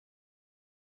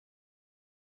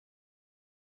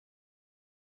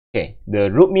Okay, the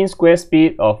root mean square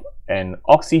speed of an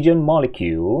oxygen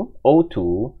molecule,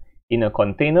 O2, in a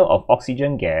container of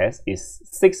oxygen gas is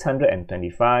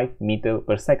 625 meters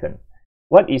per second.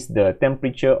 What is the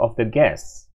temperature of the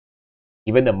gas?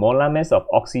 Given the molar mass of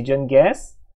oxygen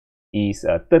gas is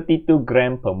 32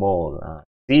 gram per mole.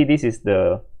 See, this is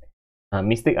the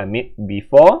mistake I made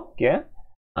before. Okay,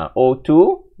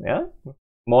 O2, yeah,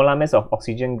 molar mass of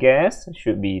oxygen gas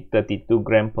should be 32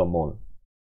 gram per mole.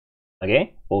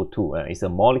 Okay, O2 is a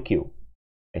molecule.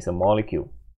 It's a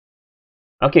molecule.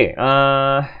 Okay,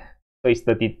 so it's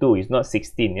 32. It's not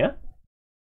 16. Yeah.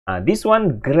 This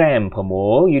one gram per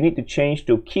mole. You need to change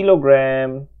to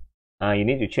kilogram. You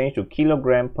need to change to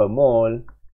kilogram per mole.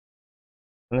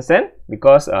 Understand?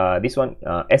 Because this one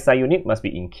SI unit must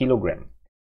be in kilogram.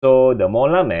 So the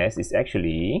molar mass is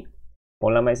actually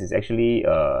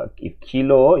if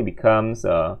kilo, it becomes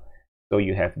so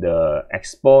you have the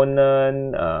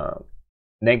exponent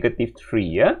 -3,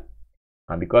 yeah,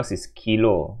 because it's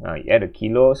kilo. You add a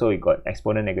kilo, so you got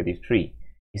exponent -3.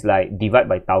 It's like divide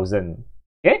by 1000.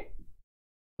 Okay,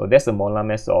 so that's the molar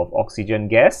mass of oxygen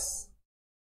gas.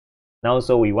 Now,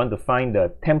 so we want to find the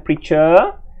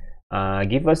temperature.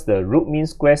 Give us the root mean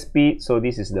square speed. So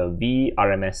this is the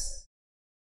VRMS.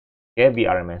 Okay,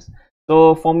 VRMS.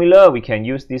 So formula, we can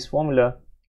use this formula.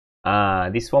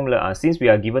 Since we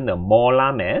are given the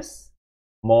molar mass.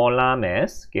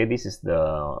 Okay, this is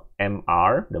the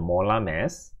MR, the molar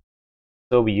mass.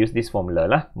 So we use this formula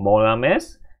lah. Molar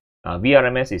mass.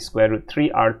 VRMS is square root 3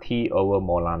 RT over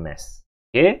molar mass.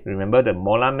 Okay, remember the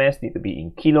molar mass need to be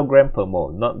in kilogram per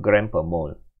mole, not gram per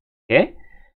mole. Okay.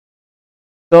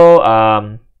 So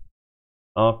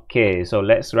okay, so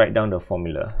let's write down the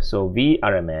formula. So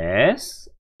VRMS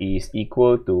is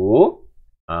equal to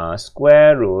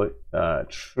square root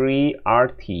 3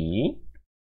 RT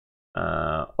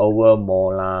over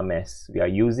molar mass. We are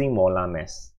using molar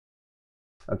mass.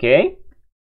 Okay.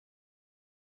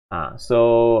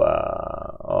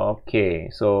 Okay,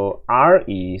 so R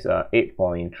is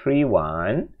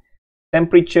 8.31.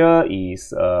 Temperature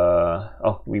is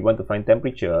we want to find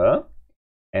temperature,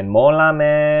 and molar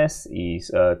mass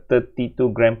is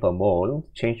 32 gram per mole.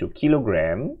 Change to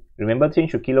kilogram. Remember,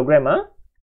 change to kilogram.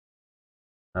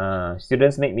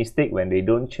 Students make mistake when they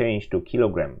don't change to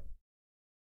kilogram.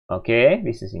 Okay,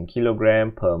 this is in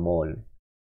kilogram per mole.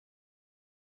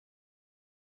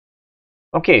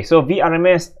 Okay, so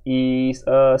VRMS is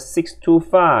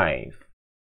 625.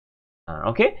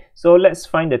 Okay, so let's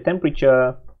find the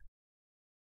temperature.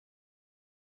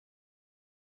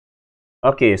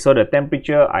 Okay, so the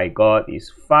temperature I got is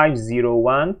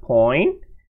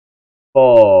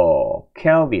 501.4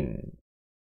 Kelvin.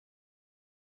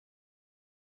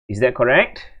 Is that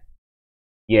correct?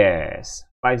 Yes,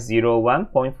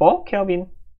 501.4 Kelvin.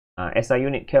 SI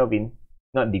unit Kelvin,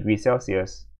 not degree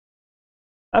Celsius.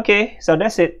 Okay, so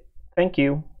that's it. Thank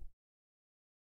you.